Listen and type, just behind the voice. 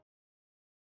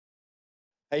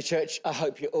Hey, church, I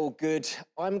hope you're all good.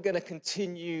 I'm going to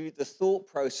continue the thought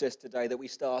process today that we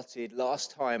started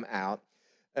last time out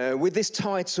with this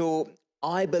title,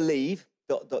 I believe,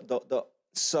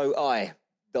 so I,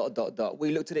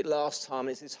 We looked at it last time,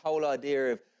 and it's this whole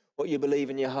idea of what you believe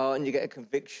in your heart, and you get a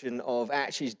conviction of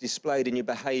actually displayed in your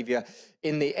behavior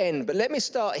in the end. But let me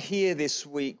start here this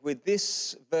week with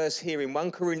this verse here in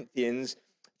 1 Corinthians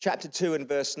chapter 2 and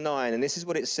verse 9, and this is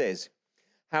what it says.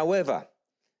 However,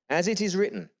 as it is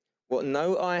written, what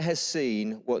no eye has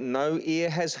seen, what no ear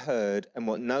has heard, and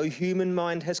what no human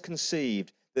mind has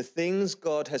conceived, the things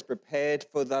God has prepared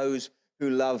for those who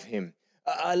love him.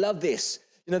 I love this.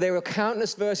 You know, there are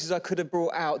countless verses I could have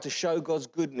brought out to show God's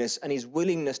goodness and his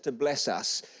willingness to bless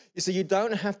us. You see, you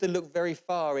don't have to look very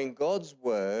far in God's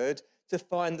word to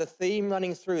find the theme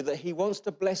running through that he wants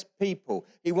to bless people.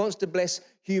 He wants to bless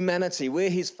humanity. We're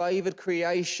his favored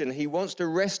creation. He wants to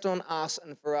rest on us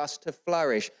and for us to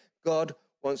flourish. God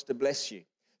wants to bless you.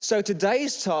 So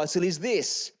today's title is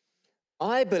this: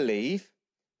 I believe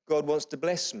God wants to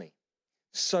bless me.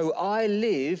 So I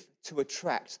live to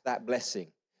attract that blessing.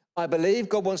 I believe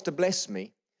God wants to bless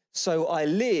me. So I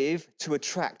live to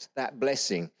attract that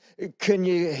blessing. Can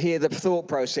you hear the thought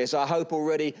process? I hope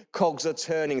already cogs are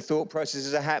turning, thought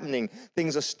processes are happening,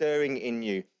 things are stirring in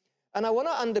you. And I want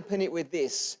to underpin it with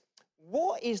this.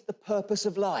 What is the purpose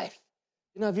of life?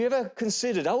 You know, have you ever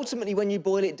considered, ultimately, when you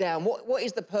boil it down, what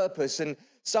is the purpose? And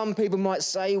some people might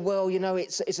say, well, you know,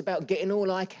 it's about getting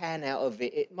all I can out of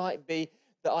it. It might be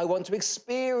that I want to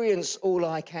experience all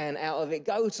I can out of it,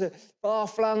 go to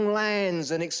far-flung lands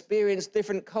and experience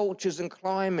different cultures and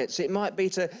climates. It might be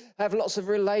to have lots of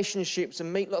relationships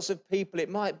and meet lots of people. It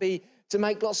might be to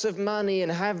make lots of money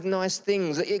and have nice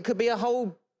things. It could be a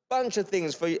whole bunch of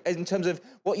things for you in terms of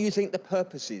what you think the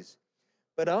purpose is.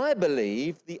 But I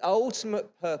believe the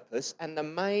ultimate purpose and the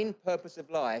main purpose of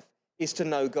life is to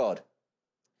know God.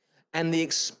 And the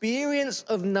experience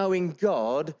of knowing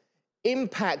God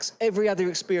impacts every other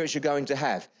experience you're going to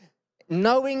have.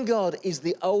 Knowing God is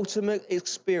the ultimate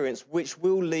experience which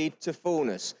will lead to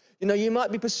fullness. You know, you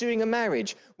might be pursuing a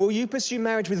marriage. Well, you pursue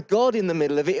marriage with God in the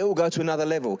middle of it, it will go to another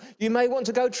level. You may want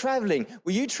to go traveling.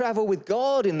 Well, you travel with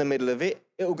God in the middle of it,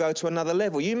 it will go to another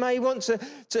level. You may want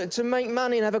to make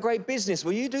money and have a great business.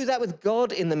 Well, you do that with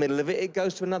God in the middle of it, it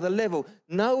goes to another level.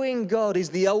 Knowing God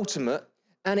is the ultimate,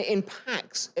 and it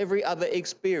impacts every other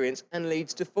experience and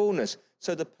leads to fullness.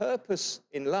 So the purpose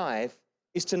in life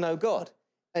is to know God,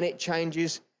 and it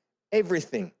changes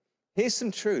everything. Here's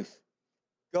some truth.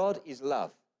 God is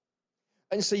love.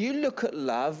 And so you look at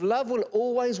love, love will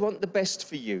always want the best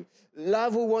for you.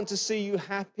 Love will want to see you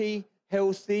happy,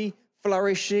 healthy,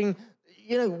 flourishing.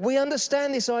 You know, we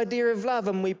understand this idea of love,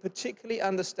 and we particularly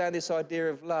understand this idea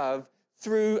of love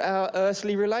through our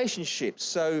earthly relationships.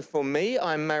 So for me,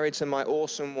 I'm married to my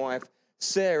awesome wife,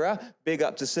 Sarah. Big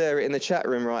up to Sarah in the chat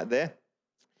room right there.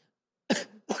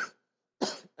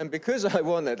 And because I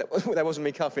want that wasn't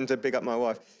me cuffing to big up my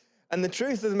wife. And the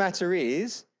truth of the matter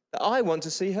is that I want to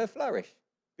see her flourish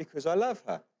because I love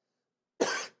her.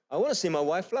 I want to see my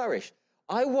wife flourish.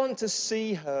 I want to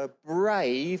see her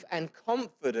brave and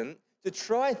confident to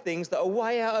try things that are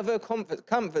way out of her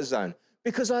comfort zone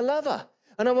because I love her.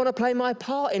 And I want to play my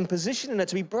part in positioning her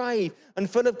to be brave and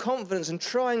full of confidence and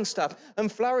trying stuff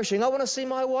and flourishing. I want to see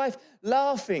my wife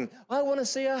laughing. I want to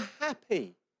see her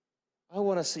happy. I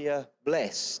want to see her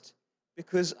blessed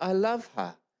because I love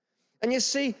her. And you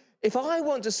see, if I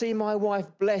want to see my wife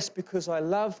blessed because I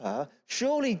love her,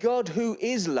 surely God, who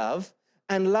is love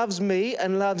and loves me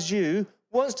and loves you,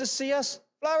 wants to see us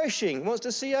flourishing, wants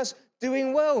to see us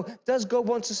doing well. Does God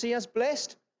want to see us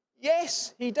blessed?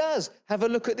 Yes, he does. Have a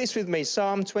look at this with me,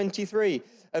 Psalm 23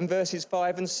 and verses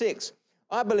 5 and 6.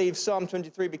 I believe Psalm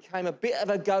 23 became a bit of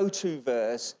a go-to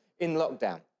verse in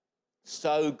lockdown.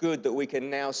 So good that we can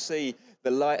now see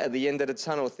the light at the end of the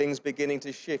tunnel, things beginning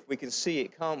to shift. We can see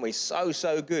it, can't we?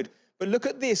 So good. But look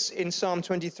at this in Psalm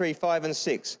 23, 5 and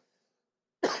 6.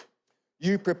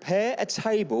 You prepare a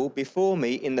table before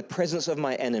me in the presence of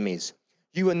my enemies.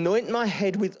 You anoint my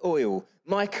head with oil.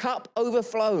 My cup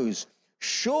overflows.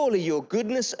 Surely your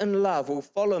goodness and love will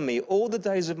follow me all the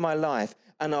days of my life,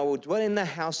 and I will dwell in the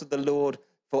house of the Lord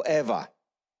forever.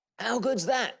 How good's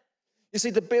that? You see,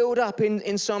 the build up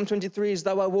in Psalm 23 is,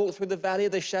 though I walk through the valley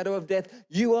of the shadow of death,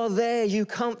 you are there, you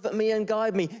comfort me and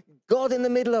guide me. God in the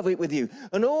middle of it with you.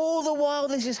 And all the while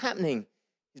this is happening,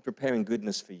 he's preparing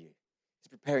goodness for you. He's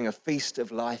preparing a feast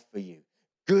of life for you.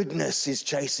 Goodness is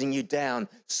chasing you down.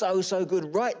 So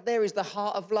good. Right there is the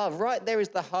heart of love. Right there is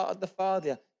the heart of the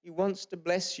Father. He wants to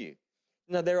bless you.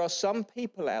 Now, there are some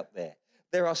people out there.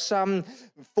 There are some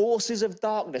forces of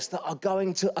darkness that are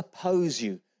going to oppose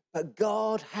you. But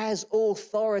God has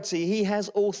authority. He has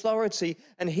authority,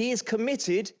 and he is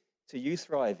committed to you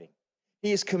thriving.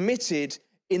 He is committed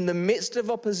in the midst of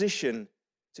opposition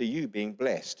to you being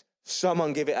blessed.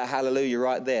 Someone give it a hallelujah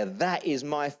right there. That is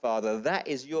my Father. That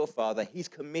is your Father. He's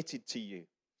committed to you.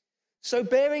 So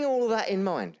bearing all of that in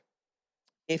mind,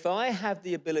 if I have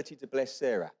the ability to bless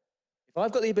Sarah, if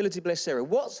I've got the ability to bless Sarah,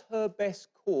 what's her best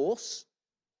course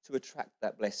to attract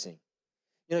that blessing?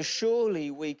 You know,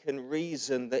 surely we can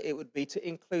reason that it would be to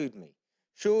include me.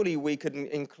 Surely we could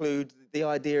include the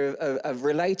idea of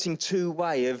relating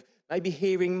two-way, of maybe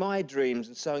hearing my dreams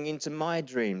and sowing into my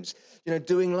dreams. You know,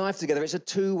 doing life together. It's a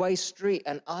two-way street,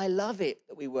 and I love it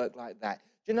that we work like that.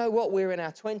 Do you know what? We're in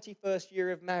our 21st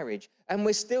year of marriage, and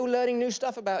we're still learning new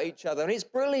stuff about each other, and it's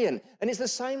brilliant. And it's the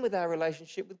same with our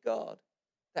relationship with God.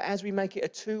 That as we make it a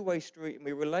two-way street and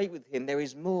we relate with him, there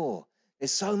is more.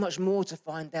 There's so much more to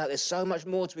find out. There's so much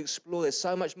more to explore. There's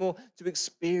so much more to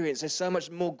experience. There's so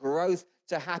much more growth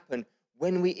to happen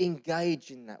when we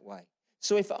engage in that way.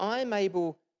 So if I'm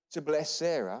able to bless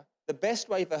Sarah, the best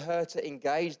way for her to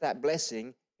engage that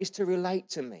blessing is to relate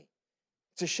to me,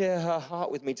 to share her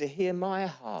heart with me, to hear my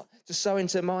heart, to sow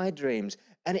into my dreams.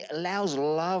 And it allows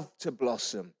love to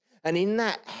blossom. And in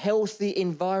that healthy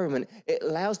environment, it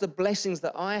allows the blessings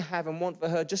that I have and want for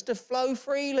her just to flow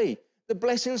freely. The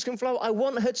blessings can flow. I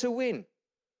want her to win.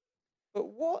 But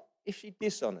what if she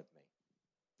dishonored me?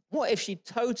 What if she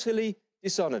totally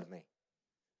dishonored me?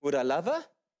 Would I love her?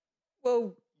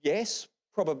 Well, yes,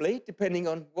 probably, depending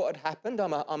on what had happened.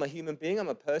 I'm a human being. I'm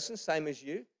a person, same as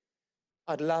you.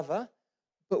 I'd love her.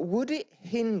 But would it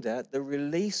hinder the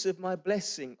release of my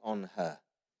blessing on her?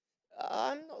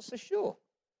 I'm not so sure.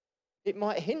 It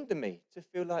might hinder me to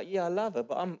feel like, yeah, I love her,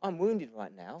 but I'm wounded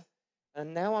right now.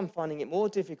 And now I'm finding it more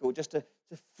difficult just to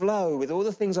flow with all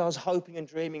the things I was hoping and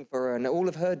dreaming for her and all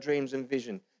of her dreams and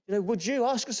vision. You know, would you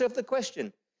ask yourself the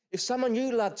question, if someone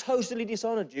you love totally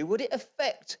dishonored you, would it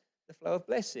affect the flow of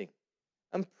blessing?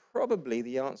 And probably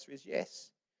the answer is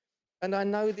yes. And I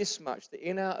know this much, that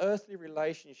in our earthly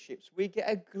relationships, we get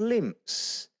a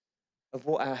glimpse of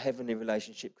what our heavenly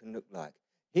relationship can look like.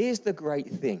 Here's the great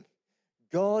thing.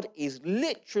 God is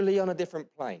literally on a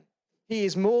different plane. He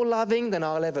is more loving than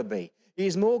I'll ever be. He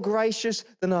is more gracious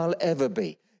than I'll ever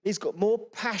be. He's got more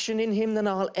passion in him than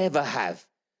I'll ever have.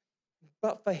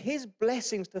 But for his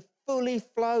blessings to fully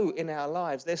flow in our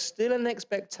lives, there's still an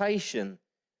expectation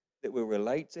that we'll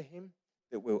relate to him,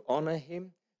 that we'll honor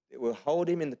him, that we'll hold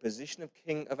him in the position of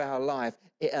king of our life.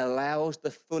 It allows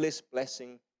the fullest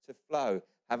blessing to flow.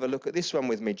 Have a look at this one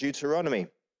with me. Deuteronomy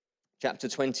chapter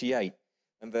 28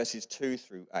 and verses 2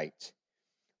 through 8.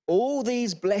 All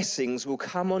these blessings will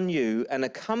come on you and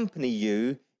accompany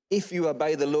you if you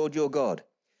obey the Lord your God.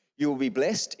 You will be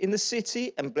blessed in the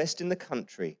city and blessed in the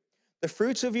country. The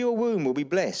fruit of your womb will be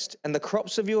blessed, and the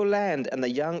crops of your land and the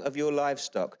young of your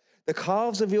livestock, the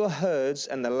calves of your herds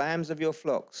and the lambs of your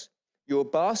flocks. Your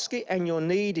basket and your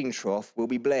kneading trough will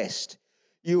be blessed.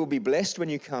 You will be blessed when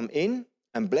you come in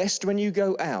and blessed when you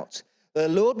go out. The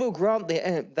Lord will grant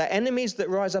the enemies that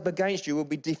rise up against you will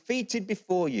be defeated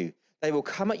before you. They will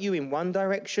come at you in one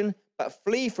direction, but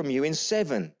flee from you in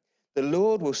seven. The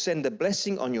Lord will send a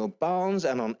blessing on your barns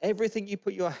and on everything you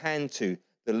put your hand to.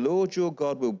 The Lord your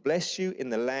God will bless you in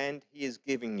the land he is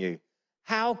giving you.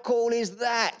 How cool is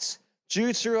that?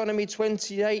 Deuteronomy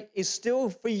 28 is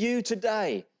still for you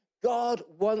today. God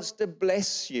wants to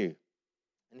bless you.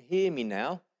 And hear me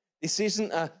now. This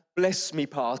isn't a bless me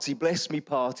party, bless me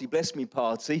party, bless me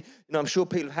party. You know, I'm sure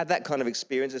people have had that kind of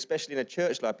experience, especially in a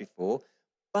church like before.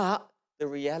 But the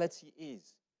reality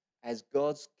is, as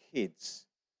God's kids,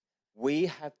 we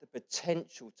have the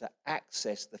potential to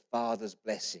access the Father's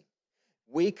blessing.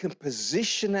 We can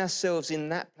position ourselves in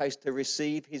that place to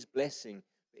receive his blessing.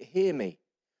 But hear me,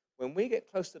 when we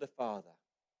get close to the Father,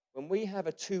 when we have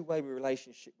a two-way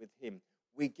relationship with him,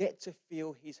 we get to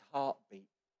feel his heartbeat.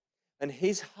 And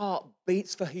his heart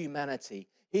beats for humanity.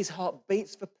 His heart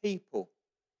beats for people.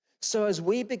 So as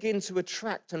we begin to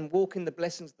attract and walk in the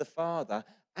blessings of the Father,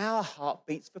 our heart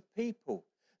beats for people.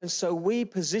 And so we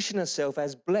position ourselves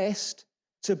as blessed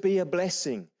to be a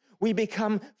blessing. We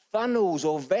become funnels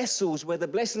or vessels where the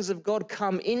blessings of God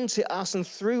come into us and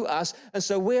through us. And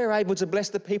so we're able to bless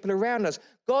the people around us.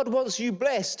 God wants you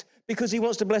blessed because he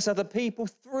wants to bless other people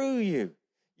through you.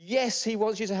 Yes, he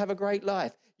wants you to have a great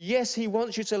life. Yes, he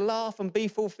wants you to laugh and be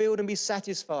fulfilled and be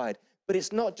satisfied. But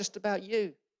it's not just about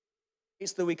you.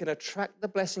 It's that we can attract the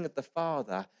blessing of the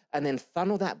Father and then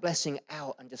funnel that blessing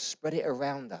out and just spread it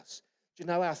around us. Do you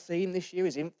know our theme this year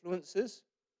is influencers?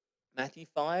 Matthew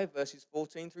 5, verses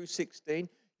 14 through 16.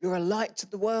 You're a light to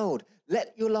the world.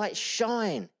 Let your light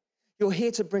shine. You're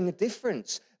here to bring a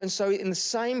difference. And so in the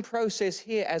same process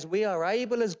here, as we are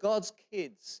able as God's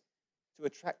kids to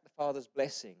attract the Father's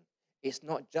blessing, it's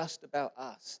not just about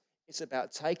us. It's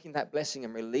about taking that blessing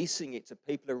and releasing it to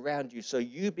people around you so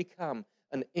you become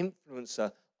an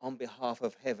influencer on behalf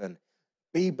of heaven.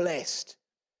 Be blessed,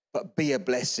 but be a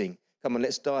blessing. Come on,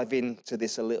 let's dive into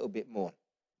this a little bit more.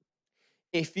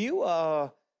 If you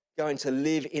are going to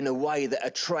live in a way that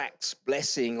attracts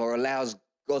blessing or allows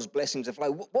God's blessing to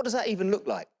flow, what does that even look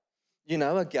like? You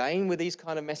know, again, with these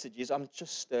kind of messages, I'm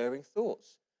just stirring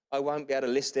thoughts. I won't be able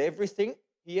to list everything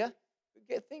here, but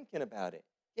get thinking about it.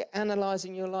 Get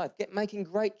analyzing your life. Get making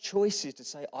great choices to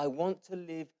say, I want to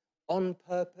live on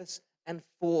purpose and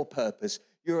for purpose.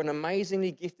 You're an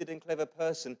amazingly gifted and clever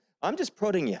person. I'm just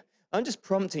prodding you. I'm just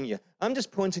prompting you. I'm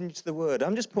just pointing you to the Word.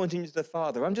 I'm just pointing you to the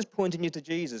Father. I'm just pointing you to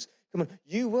Jesus. Come on,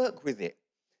 you work with it.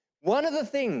 One of the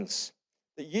things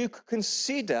that you could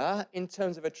consider in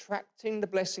terms of attracting the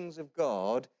blessings of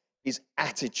God is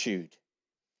attitude.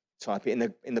 Type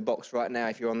it in the box right now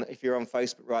if you're on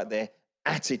Facebook right there,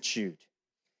 attitude.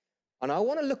 And I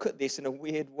want to look at this in a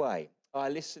weird way. I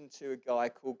listened to a guy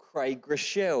called Craig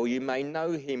Groeschel. You may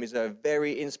know him. He's a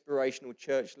very inspirational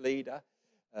church leader,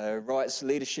 writes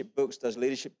leadership books, does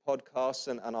leadership podcasts,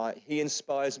 and he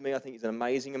inspires me. I think he's an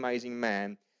amazing, amazing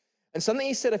man. And something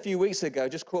he said a few weeks ago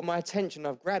just caught my attention.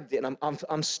 I've grabbed it, and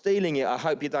I'm stealing it. I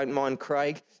hope you don't mind,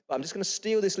 Craig. But I'm just going to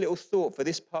steal this little thought for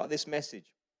this part of this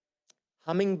message.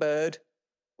 Hummingbird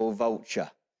or vulture?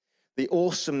 The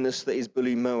awesomeness that is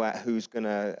Billy Moat, who's going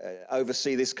to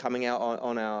oversee this coming out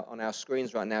on our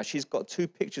screens right now. She's got two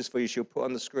pictures for you she'll put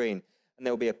on the screen. And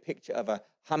there'll be a picture of a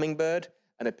hummingbird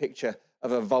and a picture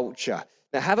of a vulture.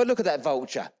 Now, have a look at that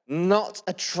vulture. Not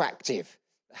attractive.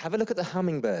 Have a look at the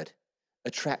hummingbird.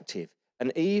 Attractive.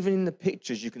 And even in the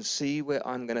pictures, you can see where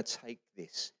I'm going to take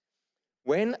this.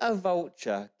 When a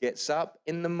vulture gets up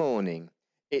in the morning,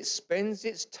 it spends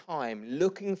its time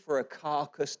looking for a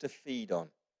carcass to feed on.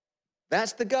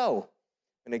 That's the goal.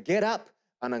 I'm going to get up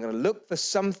and I'm going to look for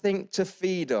something to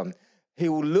feed on. He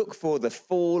will look for the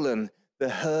fallen, the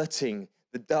hurting,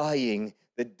 the dying,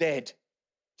 the dead,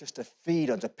 just to feed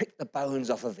on, to pick the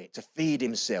bones off of it, to feed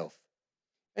himself.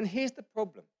 And here's the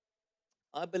problem.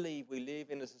 I believe we live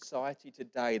in a society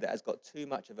today that has got too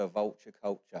much of a vulture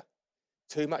culture,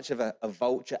 too much of a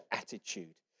vulture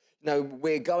attitude. You know,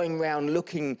 we're going around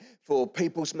looking for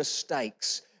people's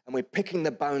mistakes, and we're picking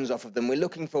the bones off of them. We're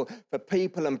looking for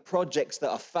people and projects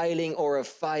that are failing or have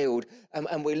failed,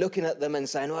 and we're looking at them and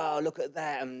saying, oh, look at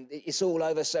that, and it's all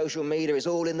over social media, it's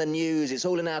all in the news, it's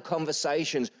all in our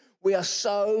conversations. We are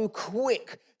so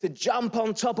quick to jump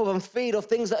on top of and feed off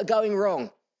things that are going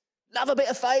wrong. Love a bit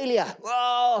of failure.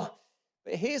 Oh.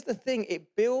 But here's the thing,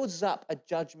 it builds up a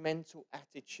judgmental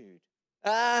attitude.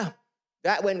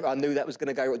 That went wrong. I knew that was going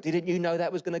to go wrong. Didn't you know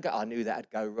that was going to go? I knew that'd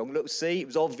go wrong. Look, see, it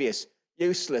was obvious.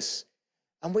 Useless.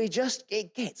 And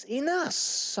it gets in us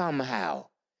somehow.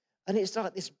 And it's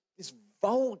like this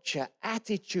vulture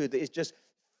attitude that is just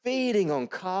feeding on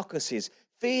carcasses,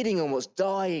 feeding on what's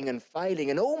dying and failing,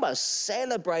 and almost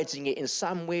celebrating it in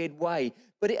some weird way.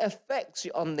 But it affects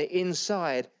you on the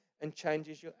inside and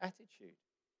changes your attitude.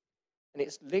 And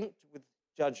it's linked with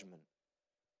judgment.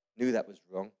 Knew that was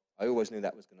wrong. I always knew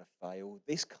that was going to fail.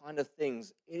 This kind of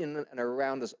things in and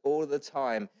around us all the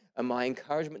time. And my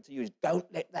encouragement to you is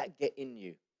don't let that get in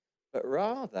you, but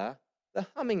rather the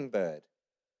hummingbird.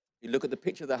 You look at the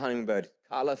picture of the hummingbird,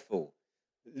 colorful,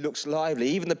 looks lively.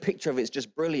 Even the picture of it's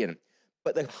just brilliant.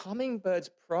 But the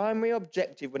hummingbird's primary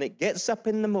objective when it gets up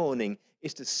in the morning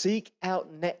is to seek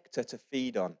out nectar to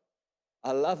feed on.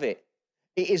 I love it.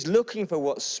 It is looking for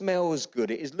what smells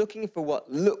good. It is looking for what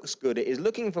looks good. It is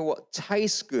looking for what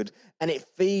tastes good, and it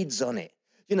feeds on it.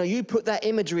 You know, you put that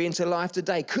imagery into life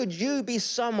today. Could you be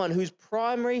someone whose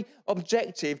primary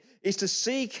objective is to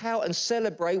seek out and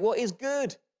celebrate what is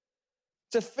good?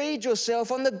 To feed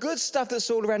yourself on the good stuff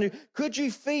that's all around you. Could you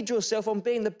feed yourself on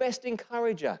being the best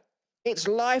encourager? It's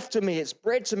life to me. It's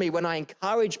bread to me when I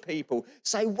encourage people.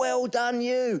 Say, well done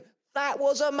you. That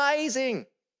was amazing.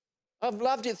 I've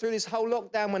loved it through this whole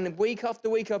lockdown when week after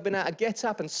week I've been able to get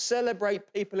up and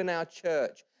celebrate people in our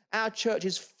church. Our church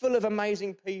is full of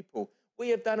amazing people. We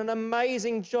have done an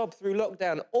amazing job through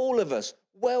lockdown, all of us.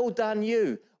 Well done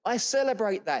you. I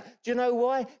celebrate that. Do you know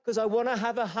why? Because I want to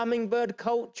have a hummingbird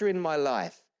culture in my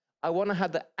life. I want to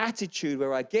have the attitude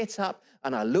where I get up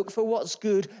and I look for what's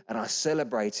good and I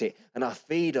celebrate it and I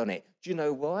feed on it. Do you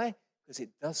know why? Because it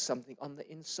does something on the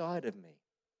inside of me.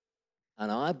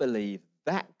 And I believe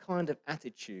that kind of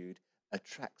attitude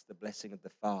attracts the blessing of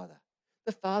the Father.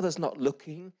 The Father's not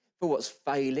looking for what's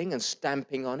failing and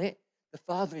stamping on it. The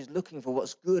Father is looking for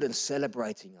what's good and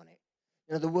celebrating on it.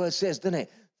 You know, the word says, doesn't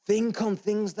it? Think on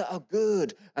things that are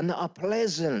good and that are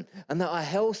pleasant and that are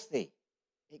healthy.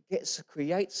 It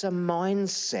creates a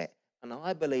mindset, and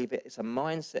I believe it's a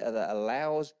mindset that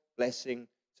allows blessing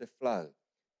to flow.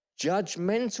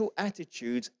 Judgmental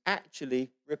attitudes actually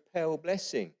repel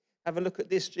blessing. Have a look at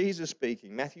this, Jesus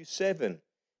speaking, Matthew 7,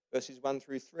 verses 1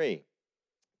 through 3.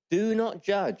 Do not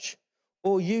judge,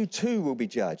 or you too will be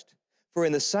judged. For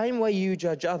in the same way you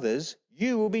judge others,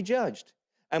 you will be judged.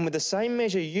 And with the same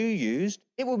measure you used,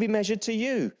 it will be measured to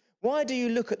you. Why do you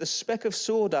look at the speck of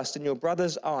sawdust in your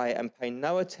brother's eye and pay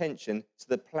no attention to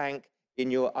the plank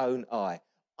in your own eye?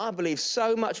 I believe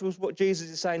so much of what Jesus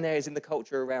is saying there is in the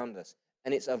culture around us.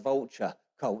 And it's a vulture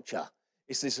culture.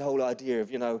 It's this whole idea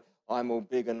of, you know, I'm all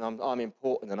big and I'm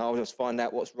important and I'll just find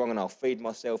out what's wrong and I'll feed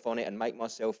myself on it and make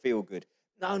myself feel good.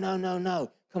 No, no, no, no.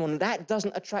 Come on, that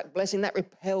doesn't attract blessing. That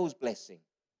repels blessing.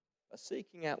 But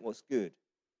seeking out what's good,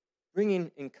 bringing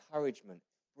encouragement,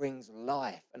 brings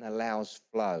life and allows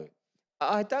flow.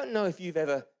 I don't know if you've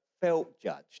ever felt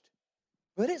judged,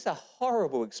 but it's a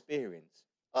horrible experience.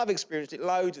 I've experienced it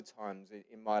loads of times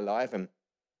in my life, and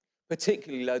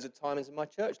particularly loads of times in my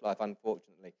church life,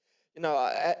 unfortunately. You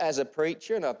know, as a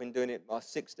preacher, and I've been doing it my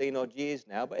 16 odd years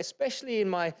now, but especially in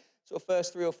my sort of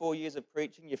first 3 or 4 years of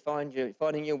preaching, you're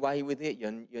finding your way with it.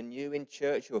 You're new in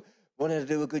church, you're wanting to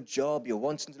do a good job, you're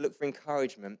wanting to look for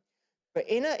encouragement. But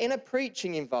in a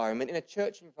preaching environment, in a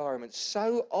church environment,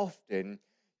 so often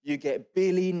you get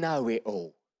Billy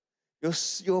Know-It-All.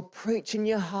 You're preaching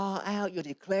your heart out. You're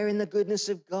declaring the goodness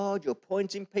of God. You're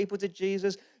pointing people to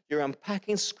Jesus. You're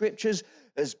unpacking scriptures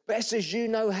as best as you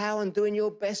know how and doing your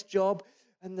best job.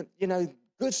 And,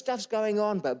 good stuff's going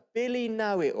on. But Billy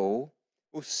Know-It-All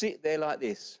will sit there like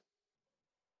this.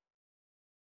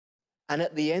 And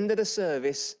at the end of the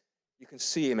service, you can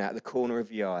see him out the corner of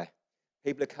your eye.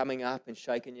 People are coming up and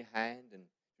shaking your hand. And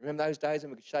remember those days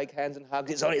when we could shake hands and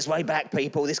hugs? It's on its way back,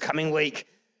 people, this coming week.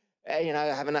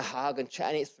 Having a hug and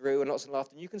chatting it through and lots of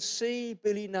laughter. And you can see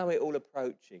Billy Know-It-All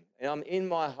approaching. And I'm in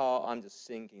my heart, I'm just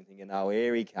thinking, oh,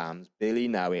 here he comes, Billy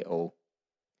Know-It-All.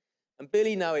 And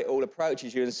Billy Know-It-All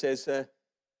approaches you and says,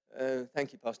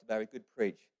 thank you, Pastor Barry, good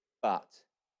preach. But,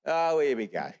 here we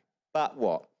go. But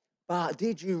what? But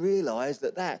did you realize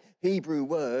that Hebrew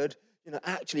word,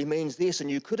 actually means this,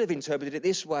 and you could have interpreted it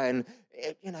this way? And,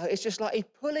 it's just like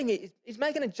he's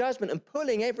making a judgment and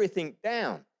pulling everything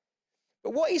down.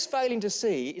 But what he's failing to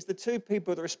see is the two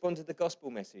people that responded to the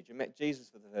gospel message and met Jesus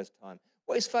for the first time.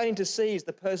 What he's failing to see is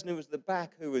the person who was at the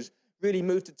back, who was really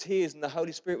moved to tears, and the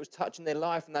Holy Spirit was touching their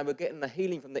life and they were getting the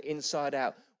healing from the inside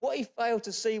out. What he failed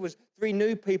to see was 3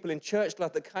 new people in church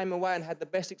life that came away and had the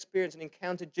best experience and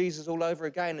encountered Jesus all over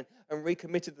again and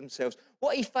recommitted themselves.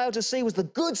 What he failed to see was the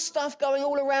good stuff going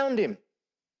all around him.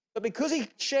 But because he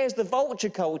shares the vulture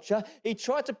culture, he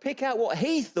tried to pick out what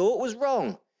he thought was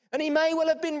wrong. And he may well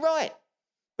have been right.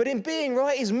 But in being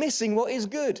right, he's missing what is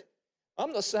good.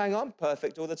 I'm not saying I'm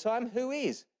perfect all the time. Who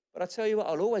is? But I tell you what,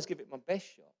 I'll always give it my best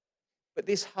shot. But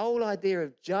this whole idea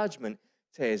of judgment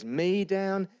tears me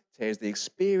down, tears the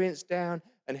experience down,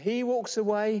 and he walks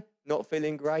away not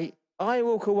feeling great. I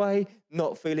walk away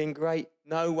not feeling great.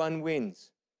 No one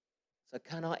wins. So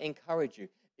can I encourage you?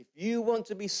 If you want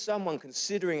to be someone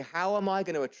considering how am I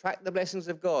going to attract the blessings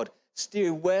of God,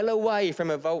 steer well away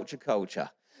from a vulture culture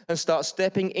and start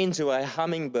stepping into a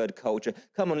hummingbird culture.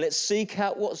 Come on, let's seek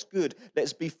out what's good.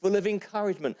 Let's be full of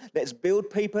encouragement. Let's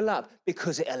build people up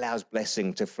because it allows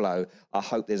blessing to flow. I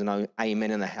hope there's an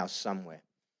amen in the house somewhere.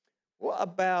 What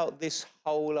about this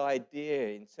whole idea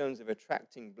in terms of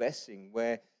attracting blessing,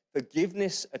 where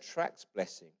forgiveness attracts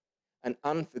blessing and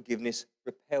unforgiveness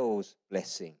repels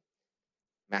blessing?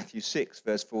 Matthew 6,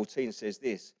 verse 14 says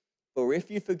this, "For if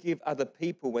you forgive other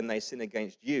people when they sin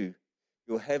against you,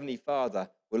 your heavenly Father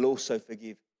will also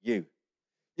forgive you."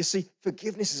 You see,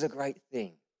 forgiveness is a great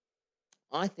thing.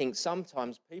 I think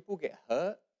sometimes people get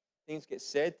hurt, things get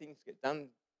said, things get done,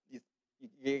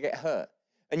 you get hurt.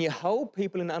 And you hold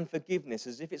people in unforgiveness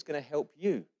as if it's going to help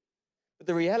you. But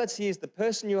the reality is the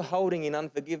person you're holding in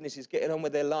unforgiveness is getting on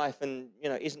with their life and,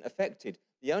 isn't affected.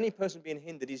 The only person being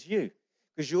hindered is you.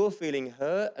 Because you're feeling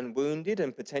hurt and wounded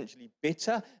and potentially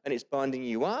bitter, and it's binding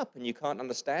you up, and you can't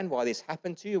understand why this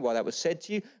happened to you, why that was said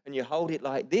to you, and you hold it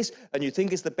like this, and you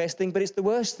think it's the best thing, but it's the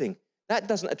worst thing. That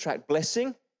doesn't attract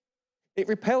blessing. It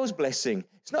repels blessing.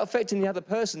 It's not affecting the other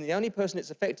person. The only person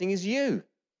it's affecting is you.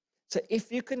 So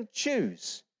if you can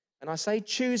choose, and I say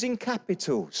choose in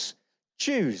capitals,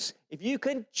 choose. If you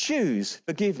can choose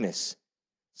forgiveness,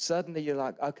 suddenly you're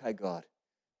like, okay, God,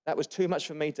 that was too much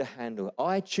for me to handle.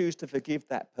 I choose to forgive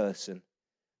that person,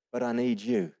 but I need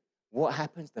you. What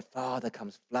happens? The Father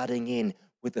comes flooding in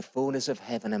with the fullness of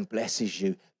heaven and blesses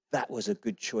you. That was a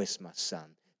good choice, my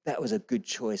son. That was a good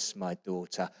choice, my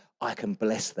daughter. I can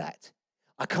bless that.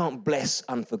 I can't bless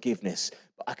unforgiveness,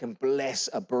 but I can bless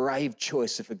a brave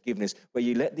choice of forgiveness where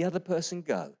you let the other person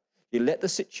go. You let the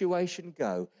situation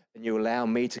go and you allow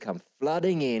me to come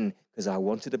flooding in because I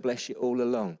wanted to bless you all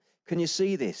along. Can you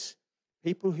see this?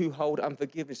 People who hold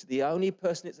unforgiveness, the only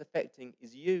person it's affecting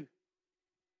is you.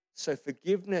 So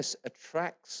forgiveness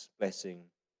attracts blessing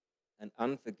and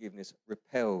unforgiveness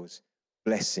repels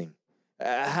blessing.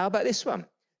 How about this one?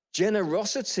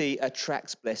 Generosity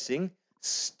attracts blessing.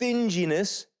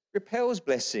 Stinginess repels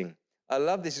blessing. I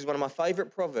love this. This is one of my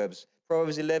favorite Proverbs.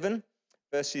 Proverbs 11,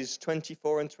 verses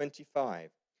 24 and 25.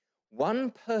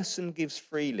 One person gives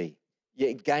freely,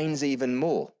 yet gains even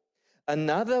more.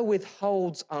 Another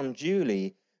withholds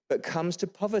unduly, but comes to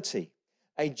poverty.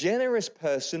 A generous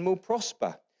person will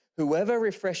prosper. Whoever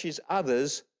refreshes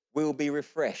others will be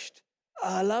refreshed.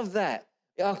 I love that.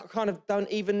 I kind of don't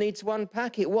even need to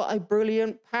unpack it. What a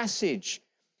brilliant passage.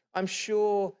 I'm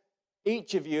sure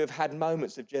each of you have had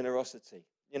moments of generosity.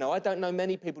 You know, I don't know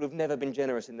many people who've never been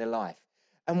generous in their life.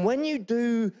 And when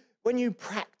you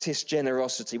practice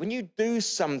generosity, when you do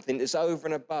something that's over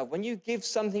and above, when you give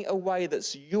something away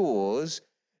that's yours,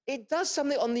 it does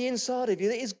something on the inside of you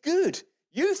that is good.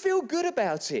 You feel good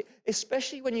about it,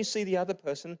 especially when you see the other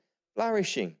person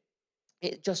flourishing.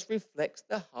 It just reflects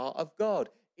the heart of God.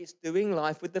 It's doing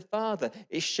life with the Father.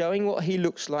 It's showing what he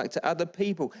looks like to other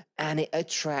people, and it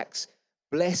attracts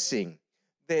blessing.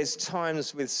 There's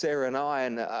times with Sarah and I,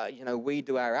 and we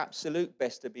do our absolute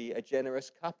best to be a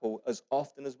generous couple as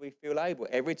often as we feel able.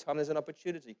 Every time there's an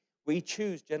opportunity, we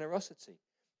choose generosity.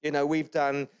 You know, we've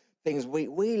done things,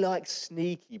 we like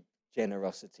sneaky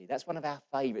generosity. That's one of our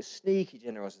favorites, sneaky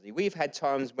generosity. We've had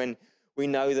times when we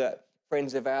know that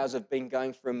friends of ours have been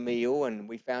going for a meal and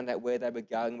we found out where they were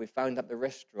going. We phoned up the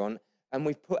restaurant and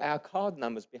we've put our card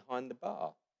numbers behind the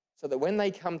bar so that when they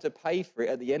come to pay for it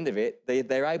at the end of it,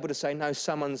 they're able to say, no,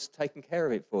 someone's taken care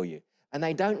of it for you. And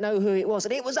they don't know who it was.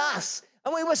 And it was us.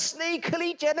 And we were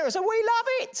sneakily generous and we love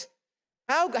it.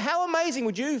 How amazing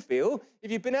would you feel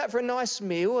if you've been out for a nice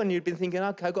meal and you've been thinking,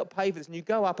 okay, I've got to pay for this. And you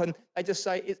go up and they just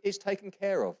say, it's taken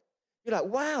care of. You're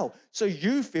like, wow, so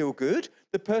you feel good.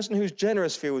 The person who's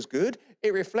generous feels good.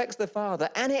 It reflects the Father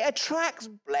and it attracts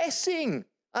blessing.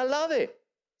 I love it.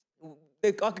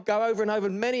 I could go over and over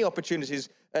many opportunities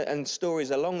and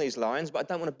stories along these lines, but I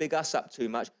don't want to big us up too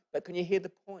much. But can you hear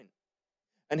the point?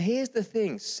 And here's the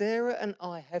thing. Sarah and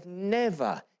I have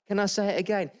never, can I say it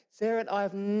again? Sarah and I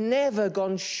have never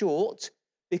gone short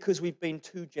because we've been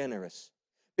too generous.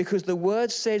 Because the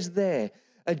word says there,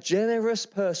 a generous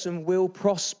person will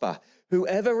prosper.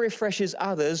 Whoever refreshes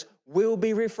others will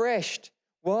be refreshed.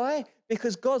 Why?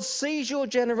 Because God sees your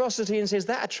generosity and says,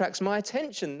 that attracts my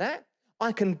attention, that.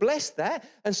 I can bless that.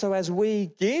 And so as we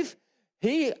give,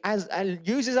 he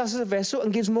uses us as a vessel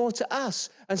and gives more to us.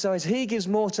 And so as he gives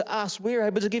more to us, we're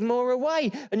able to give more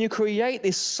away. And you create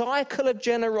this cycle of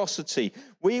generosity.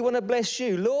 We want to bless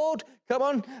you, Lord, come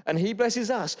on. And he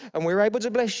blesses us. And we're able to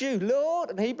bless you,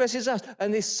 Lord, and he blesses us.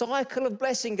 And this cycle of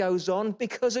blessing goes on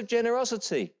because of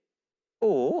generosity.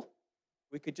 Or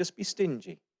we could just be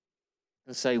stingy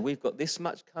and say, we've got this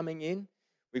much coming in.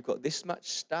 We've got this much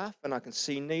stuff, and I can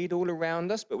see need all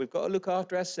around us, but we've got to look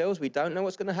after ourselves. We don't know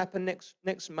what's going to happen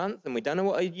next month, and we don't know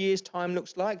what a year's time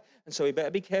looks like, and so we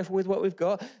better be careful with what we've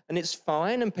got, and it's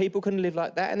fine, and people can live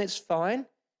like that, and it's fine,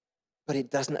 but it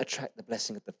doesn't attract the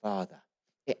blessing of the Father.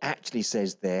 It actually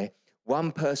says there,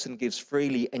 one person gives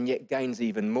freely and yet gains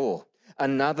even more.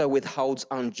 Another withholds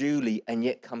unduly and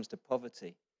yet comes to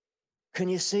poverty. Can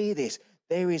you see this?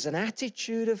 There is an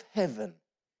attitude of heaven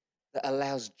that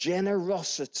allows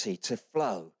generosity to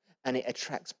flow and it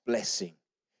attracts blessing.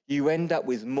 You end up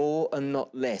with more and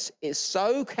not less. It's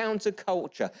so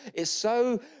counterculture. It's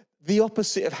so the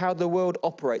opposite of how the world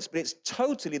operates, but it's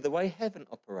totally the way heaven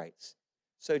operates.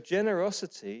 So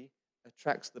generosity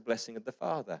attracts the blessing of the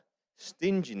Father.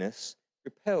 Stinginess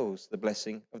repels the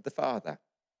blessing of the Father.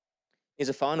 Here's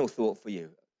a final thought for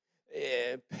you.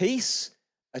 Peace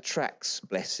attracts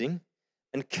blessing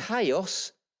and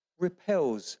chaos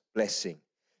repels blessing.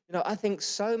 You know, I think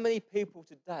so many people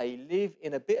today live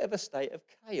in a bit of a state of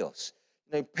chaos.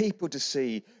 You know, people to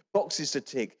see, boxes to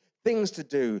tick, things to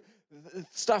do,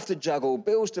 stuff to juggle,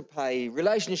 bills to pay,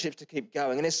 relationships to keep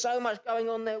going. And there's so much going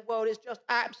on in their world, it's just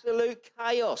absolute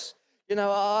chaos. You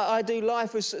know, I do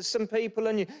life with some people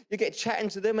and you get chatting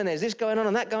to them and there's this going on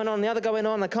and that going on and the other going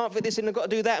on. They can't fit this in, they've got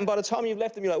to do that. And by the time you've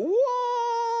left them, you're like,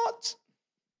 what?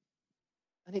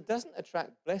 And it doesn't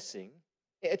attract blessing.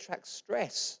 It attracts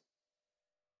stress.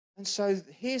 And so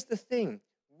here's the thing.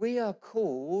 We are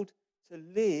called to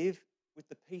live with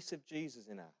the peace of Jesus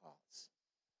in our hearts.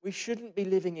 We shouldn't be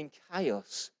living in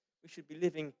chaos. We should be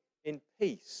living in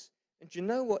peace. And do you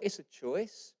know what? It's a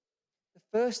choice. The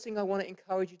first thing I want to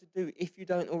encourage you to do, if you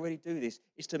don't already do this,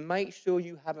 is to make sure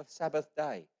you have a Sabbath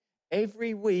day.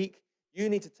 Every week, you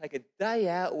need to take a day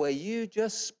out where you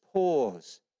just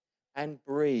pause and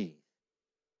breathe.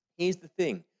 Here's the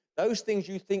thing. Those things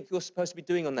you think you're supposed to be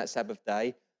doing on that Sabbath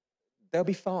day, they'll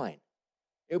be fine.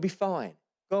 It'll be fine.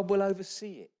 God will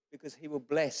oversee it because he will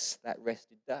bless that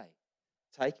rested day.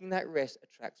 Taking that rest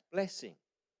attracts blessing.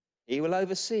 He will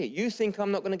oversee it. You think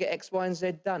I'm not going to get X, Y, and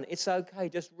Z done. It's okay.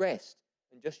 Just rest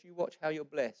and just you watch how you're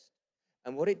blessed.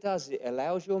 And what it does, it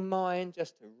allows your mind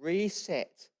just to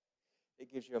reset.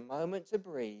 It gives you a moment to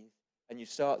breathe and you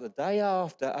start the day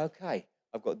after, okay,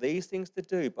 I've got these things to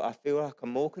do, but I feel like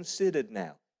I'm more considered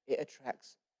now. It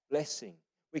attracts blessing.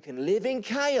 We can live in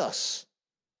chaos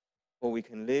or we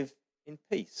can live in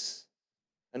peace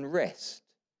and rest.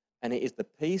 And it is the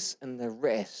peace and the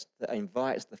rest that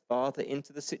invites the Father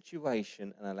into the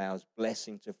situation and allows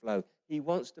blessing to flow. He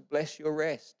wants to bless your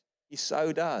rest. He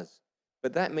so does.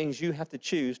 But that means you have to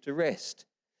choose to rest.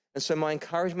 And so my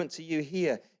encouragement to you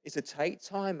here is to take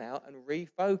time out and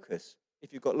refocus.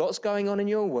 If you've got lots going on in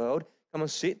your world, come and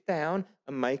sit down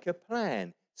and make a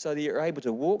plan so that you're able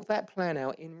to walk that plan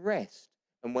out in rest.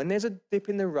 And when there's a dip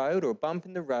in the road or a bump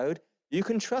in the road, you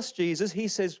can trust Jesus. He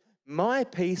says, my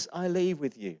peace I leave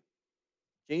with you.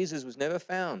 Jesus was never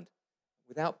found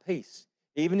without peace.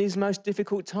 Even in his most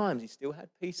difficult times, he still had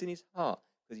peace in his heart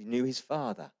because he knew his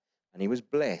Father and he was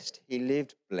blessed. He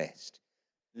lived blessed.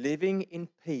 Living in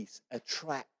peace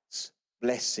attracts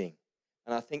blessing.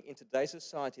 And I think in today's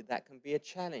society, that can be a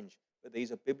challenge. But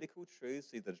these are biblical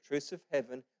truths. These are the truths of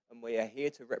heaven. And we are here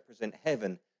to represent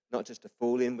heaven, not just to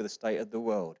fall in with the state of the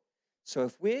world. So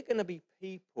if we're going to be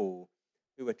people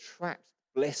who attract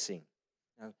blessing,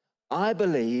 I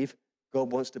believe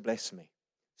God wants to bless me.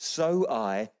 So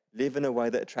I live in a way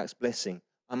that attracts blessing.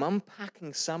 I'm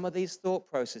unpacking some of these thought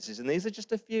processes, and these are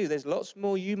just a few. There's lots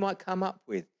more you might come up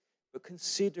with, but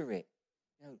consider it.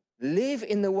 Live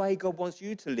in the way God wants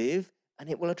you to live, and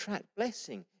it will attract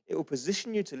blessing. It will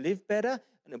position you to live better,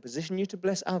 and it will position you to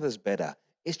bless others better.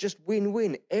 It's just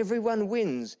win-win. Everyone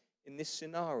wins in this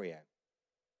scenario.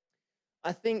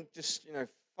 I think just,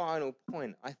 final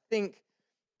point, I think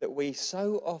that we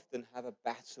so often have a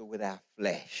battle with our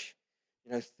flesh.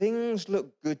 Things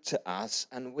look good to us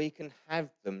and we can have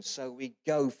them, so we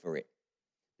go for it.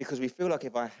 Because we feel like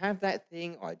if I have that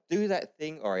thing, or I do that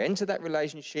thing, or I enter that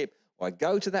relationship, or I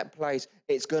go to that place,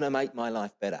 it's going to make my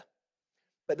life better.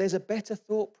 But there's a better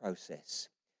thought process.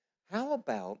 How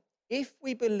about if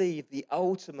we believe the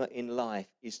ultimate in life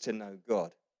is to know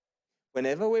God?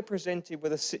 Whenever we're presented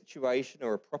with a situation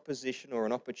or a proposition or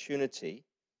an opportunity,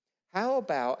 how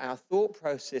about our thought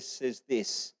process says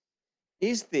this?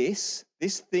 Is this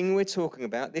thing we're talking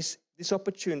about, this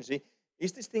opportunity,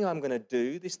 is this thing I'm going to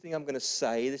do, this thing I'm going to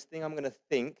say, this thing I'm going to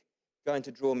think, going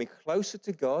to draw me closer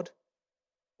to God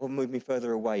or move me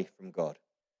further away from God?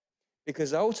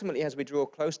 Because ultimately, as we draw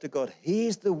close to God, he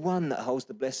is the one that holds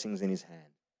the blessings in his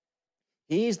hand.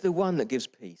 He is the one that gives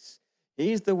peace.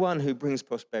 He is the one who brings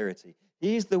prosperity.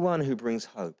 He is the one who brings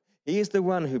hope. He is the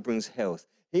one who brings health.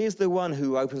 He is the one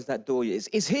who opens that door.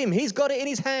 It's him. He's got it in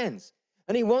his hands.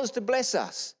 And he wants to bless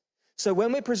us. So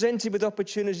when we're presented with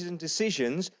opportunities and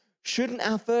decisions, shouldn't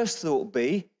our first thought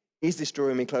be, is this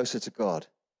drawing me closer to God?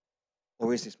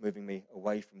 Or is this moving me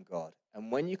away from God?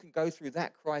 And when you can go through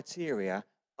that criteria,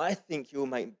 I think you'll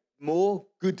make more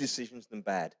good decisions than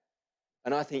bad.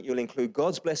 And I think you'll include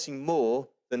God's blessing more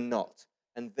than not.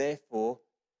 And therefore,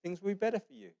 things will be better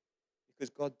for you because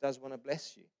God does want to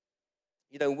bless you.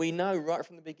 We know right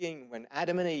from the beginning when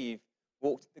Adam and Eve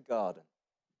walked in the garden,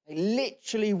 they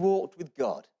literally walked with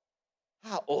God.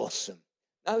 How awesome.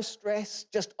 No stress,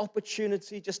 just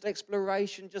opportunity, just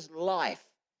exploration, just life.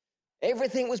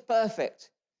 Everything was perfect.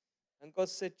 And God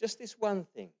said, just this one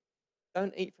thing.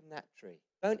 Don't eat from that tree.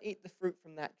 Don't eat the fruit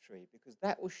from that tree because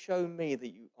that will show me that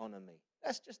you honor me.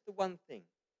 That's just the one thing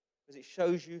because it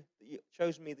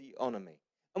shows me that you honor me.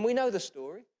 And we know the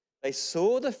story. They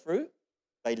saw the fruit.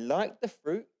 They liked the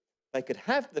fruit. They could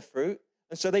have the fruit.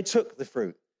 And so they took the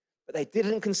fruit. But they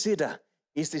didn't consider,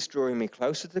 is this drawing me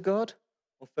closer to God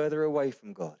or further away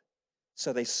from God?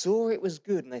 So they saw it was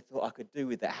good and they thought, I could do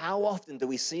with that. How often do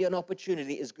we see an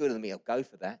opportunity as good and we'll go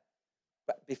for that?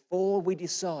 But before we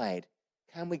decide,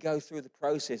 can we go through the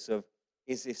process of,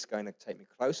 is this going to take me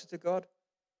closer to God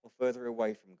or further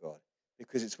away from God?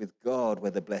 Because it's with God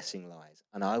where the blessing lies.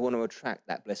 And I want to attract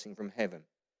that blessing from heaven.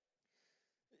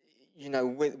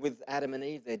 With Adam and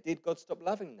Eve there, did God stop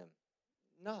loving them?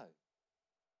 No.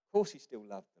 Of course he still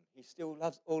loved them. He still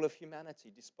loves all of humanity.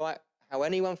 Despite how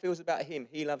anyone feels about him,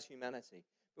 he loves humanity.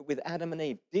 But with Adam and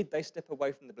Eve, did they step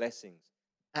away from the blessings?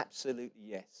 Absolutely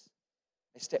yes.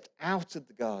 They stepped out of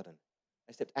the garden.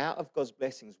 They stepped out of God's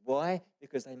blessings. Why?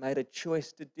 Because they made a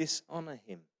choice to dishonor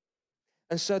him.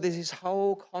 And so there's this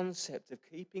whole concept of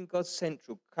keeping God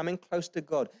central, coming close to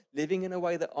God, living in a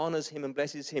way that honors him and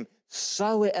blesses him,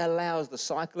 so it allows the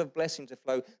cycle of blessing to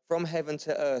flow from heaven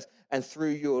to earth and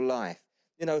through your life.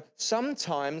 You know,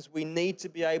 sometimes we need to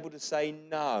be able to say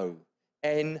no,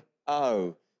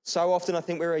 N-O. So often I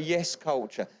think we're a yes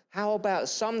culture. How about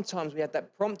sometimes we have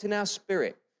that prompt in our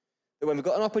spirit that when we've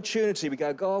got an opportunity, we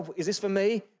go, God, is this for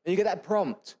me? And you get that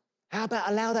prompt. How about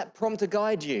allow that prompt to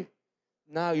guide you?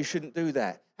 No, you shouldn't do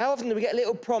that. How often do we get a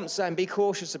little prompt saying, be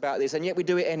cautious about this, and yet we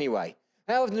do it anyway?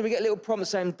 How often do we get a little prompt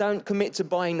saying, don't commit to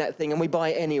buying that thing, and we buy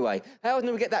it anyway? How often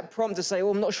do we get that prompt to say, oh,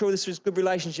 I'm not sure this is a good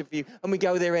relationship for you, and we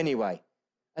go there anyway?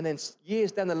 And then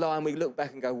years down the line, we look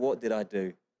back and go, what did I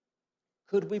do?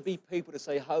 Could we be people to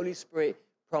say, Holy Spirit,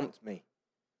 prompt me?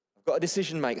 I've got a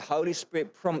decision to make. Holy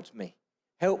Spirit, prompt me.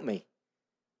 Help me.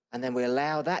 And then we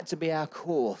allow that to be our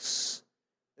course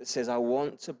that says, I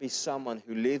want to be someone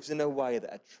who lives in a way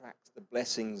that attracts the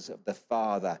blessings of the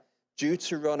Father.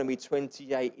 Deuteronomy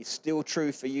 28 is still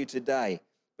true for you today.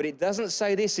 But it doesn't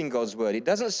say this in God's word. It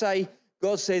doesn't say,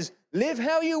 God says, live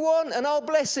how you want and I'll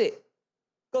bless it.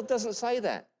 God doesn't say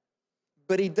that.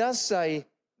 But he does say,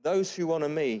 those who honor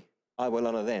me, I will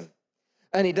honor them.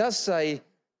 And he does say,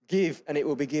 give and it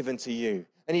will be given to you.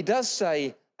 And he does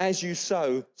say, as you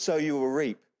sow, so you will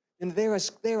reap. And there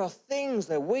are things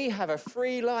that we have a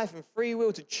free life and free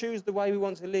will to choose the way we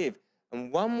want to live.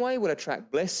 And one way will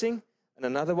attract blessing, and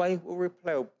another way will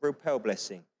repel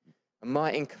blessing. And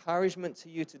my encouragement to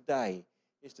you today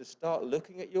is to start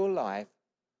looking at your life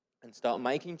and start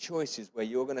making choices where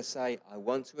you're going to say, I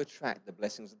want to attract the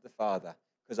blessings of the Father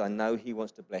because I know he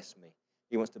wants to bless me.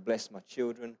 He wants to bless my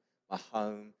children, my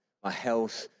home, my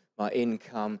health, my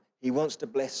income. He wants to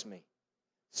bless me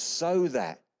so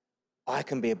that I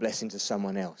can be a blessing to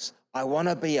someone else. I want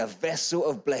to be a vessel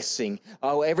of blessing.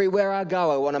 Oh, everywhere I go,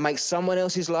 I want to make someone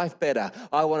else's life better.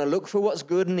 I want to look for what's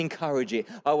good and encourage it.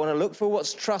 I want to look for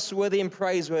what's trustworthy and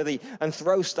praiseworthy and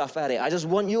throw stuff at it. I just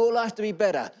want your life to be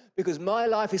better because my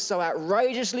life is so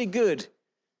outrageously good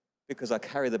because I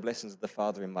carry the blessings of the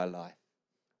Father in my life.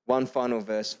 One final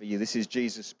verse for you. This is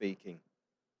Jesus speaking.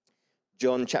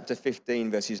 John chapter 15,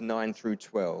 verses 9 through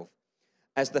 12.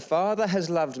 As the Father has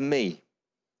loved me,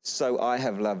 so I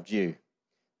have loved you.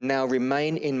 Now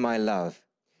remain in my love.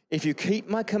 If you keep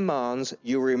my commands,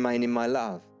 you will remain in my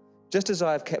love, just as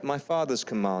I have kept my Father's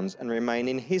commands and remain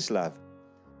in his love.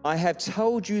 I have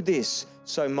told you this,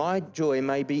 so my joy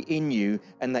may be in you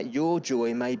and that your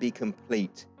joy may be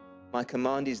complete. My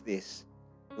command is this,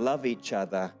 love each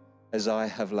other as I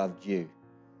have loved you.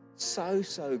 So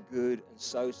good and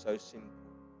so simple.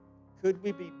 Could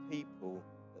we be people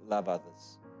that love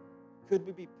others? Could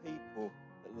we be people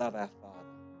that love our Father?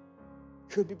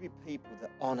 Could we be people that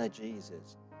honor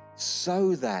Jesus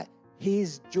so that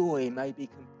his joy may be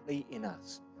complete in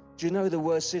us? Do you know the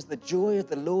word says the joy of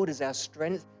the Lord is our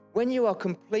strength? When you are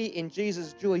complete in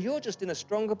Jesus' joy, you're just in a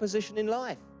stronger position in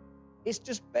life. It's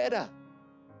just better.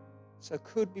 So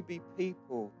could we be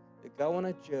people that go on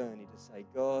a journey to say,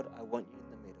 God, I want you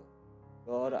in the middle.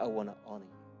 God, I want to honor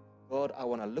you. God, I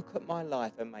want to look at my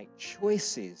life and make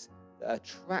choices that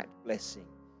attract blessing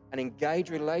and engage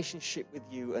relationship with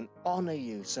you and honor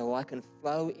you so I can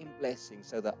flow in blessing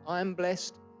so that I'm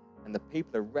blessed and the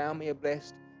people around me are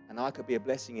blessed and I could be a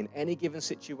blessing in any given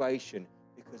situation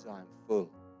because I am full.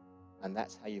 And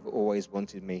that's how you've always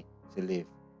wanted me to live.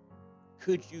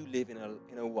 Could you live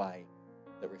in a way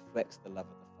that reflects the love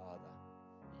of the Father?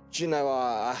 Do you know,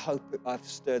 I hope I've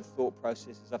stirred thought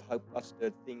processes. I hope I've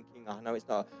stirred thinking. I know it's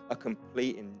not a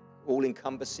complete and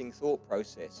all-encompassing thought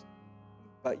process,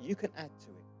 but you can add to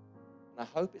it. And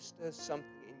I hope it stirs something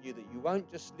in you that you won't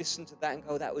just listen to that and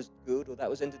go, that was good, or that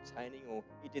was entertaining, or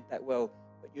you did that well,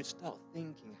 but you start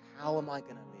thinking, how am I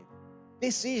going to live?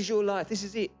 This is your life. This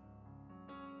is it.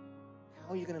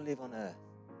 How are you going to live on earth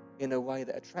in a way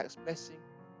that attracts blessing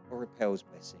or repels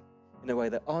blessing? In a way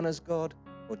that honors God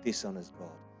or dishonors God?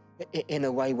 In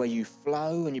a way where you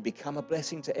flow and you become a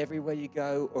blessing to everywhere you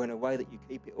go, or in a way that you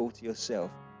keep it all to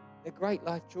yourself? They're great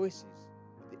life choices.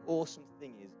 But the awesome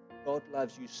thing is God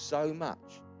loves you so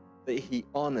much that he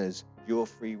honors your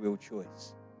free will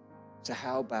choice. So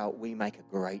how about we make a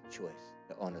great choice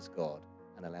that honors God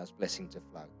and allows blessing to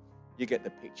flow? You get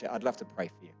the picture. I'd love to pray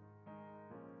for you.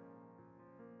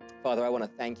 Father, I want to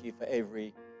thank you for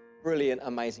every brilliant,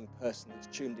 amazing person that's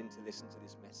tuned in to listen to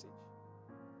this message.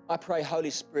 I pray,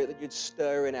 Holy Spirit, that you'd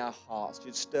stir in our hearts,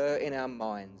 you'd stir in our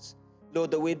minds. Lord,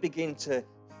 that we'd begin to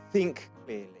think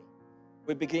clearly.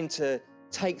 We'd begin to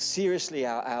take seriously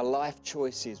our life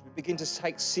choices. We begin to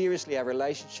take seriously our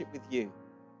relationship with you,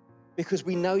 because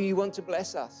we know you want to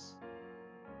bless us.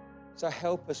 So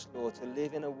help us, Lord, to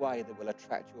live in a way that will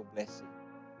attract your blessing.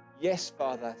 Yes,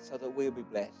 Father, so that we'll be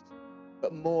blessed,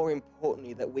 but more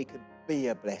importantly, that we could be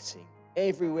a blessing.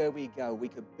 Everywhere we go, we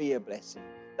could be a blessing.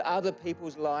 That other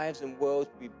people's lives and worlds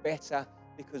will be better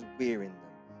because we're in them.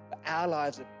 But our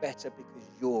lives are better because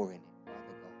you're in it,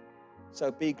 Father God.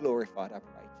 So be glorified, I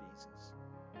pray, Jesus.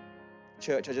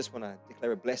 Church, I just want to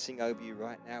declare a blessing over you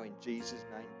right now in Jesus'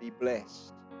 name. Be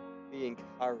blessed. Be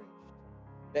encouraged.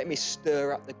 Let me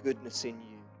stir up the goodness in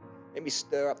you. Let me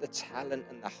stir up the talent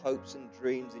and the hopes and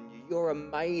dreams in you. You're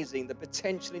amazing. The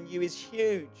potential in you is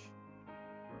huge.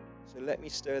 So let me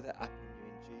stir that up in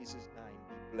you in Jesus' name.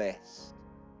 Be blessed.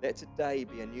 Let today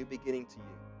be a new beginning to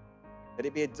you. Let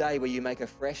it be a day where you make a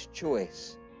fresh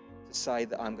choice to say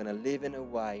that I'm going to live in a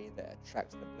way that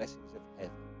attracts the blessings of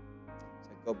heaven. So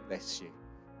God bless you.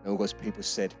 And all God's people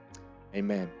said,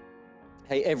 amen.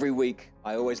 Hey, every week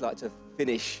I always like to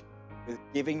finish with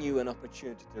giving you an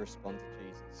opportunity to respond to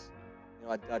Jesus. You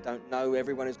know, I don't know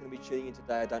everyone who's going to be tuning in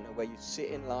today. I don't know where you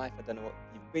sit in life. I don't know what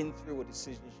you've been through, what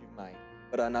decisions you've made.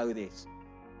 But I know this.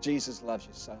 Jesus loves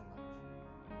you so much.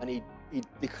 And he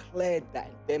declared that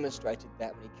and demonstrated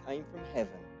that when he came from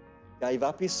heaven, gave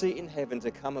up his seat in heaven to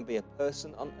come and be a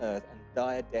person on earth and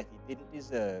die a death he didn't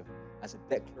deserve as a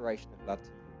declaration of love to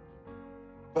you.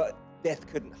 But death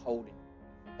couldn't hold him.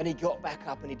 And he got back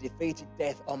up and he defeated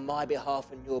death on my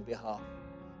behalf and your behalf.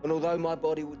 And although my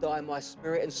body will die, my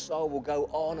spirit and soul will go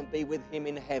on and be with him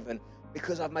in heaven,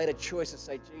 because I've made a choice to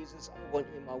say, Jesus, I want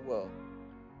you in my world.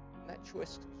 And that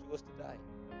choice is yours today.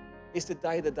 It's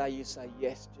today the day you say,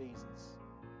 yes, Jesus,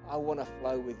 I want to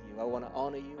flow with you. I want to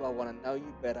honor you. I want to know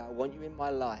you better. I want you in my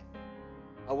life.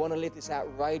 I want to live this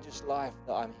outrageous life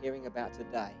that I'm hearing about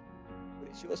today. But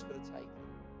it's yours for the taking.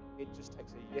 It just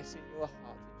takes a yes in your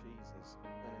heart to Jesus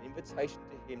and an invitation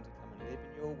to him to come and live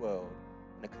in your world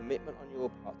and a commitment on your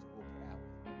part to walk it out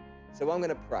with him. So I'm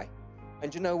going to pray.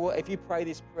 And you know what? If you pray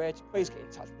this prayer, please get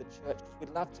in touch with the church, because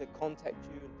we'd love to contact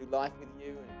you and do life with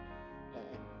you and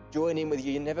join in with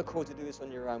you. You're never called to do this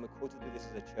on your own. We're called to do this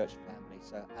as a church family.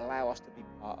 So allow us to be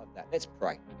part of that. Let's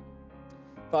pray.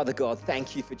 Father God,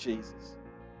 thank you for Jesus.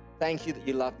 Thank you that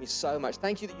you love me so much.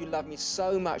 Thank you that you love me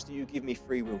so much that you give me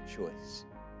free will choice.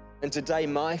 And today,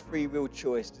 my free will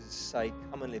choice is to say,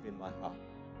 come and live in my heart.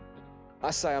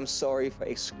 I say I'm sorry for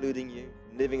excluding you,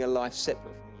 living a life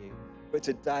separate from you. But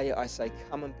today I say,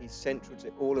 come and be central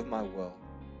to all of my world.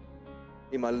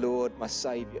 Be my Lord, my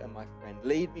Savior, and my friend.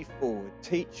 Lead me forward.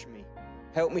 Teach me.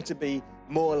 Help me to be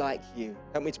more like you.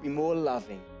 Help me to be more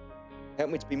loving. Help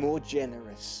me to be more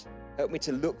generous. Help me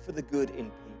to look for the good in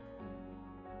people.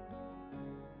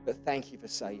 But thank you for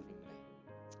saving me.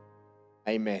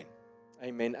 Amen.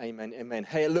 Amen, amen, amen.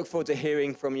 Hey, I look forward to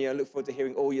hearing from you. I look forward to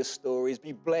hearing all your stories.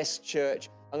 Be blessed, church.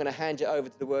 I'm going to hand you over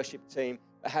to the worship team.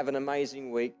 But have an amazing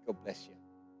week. God bless you.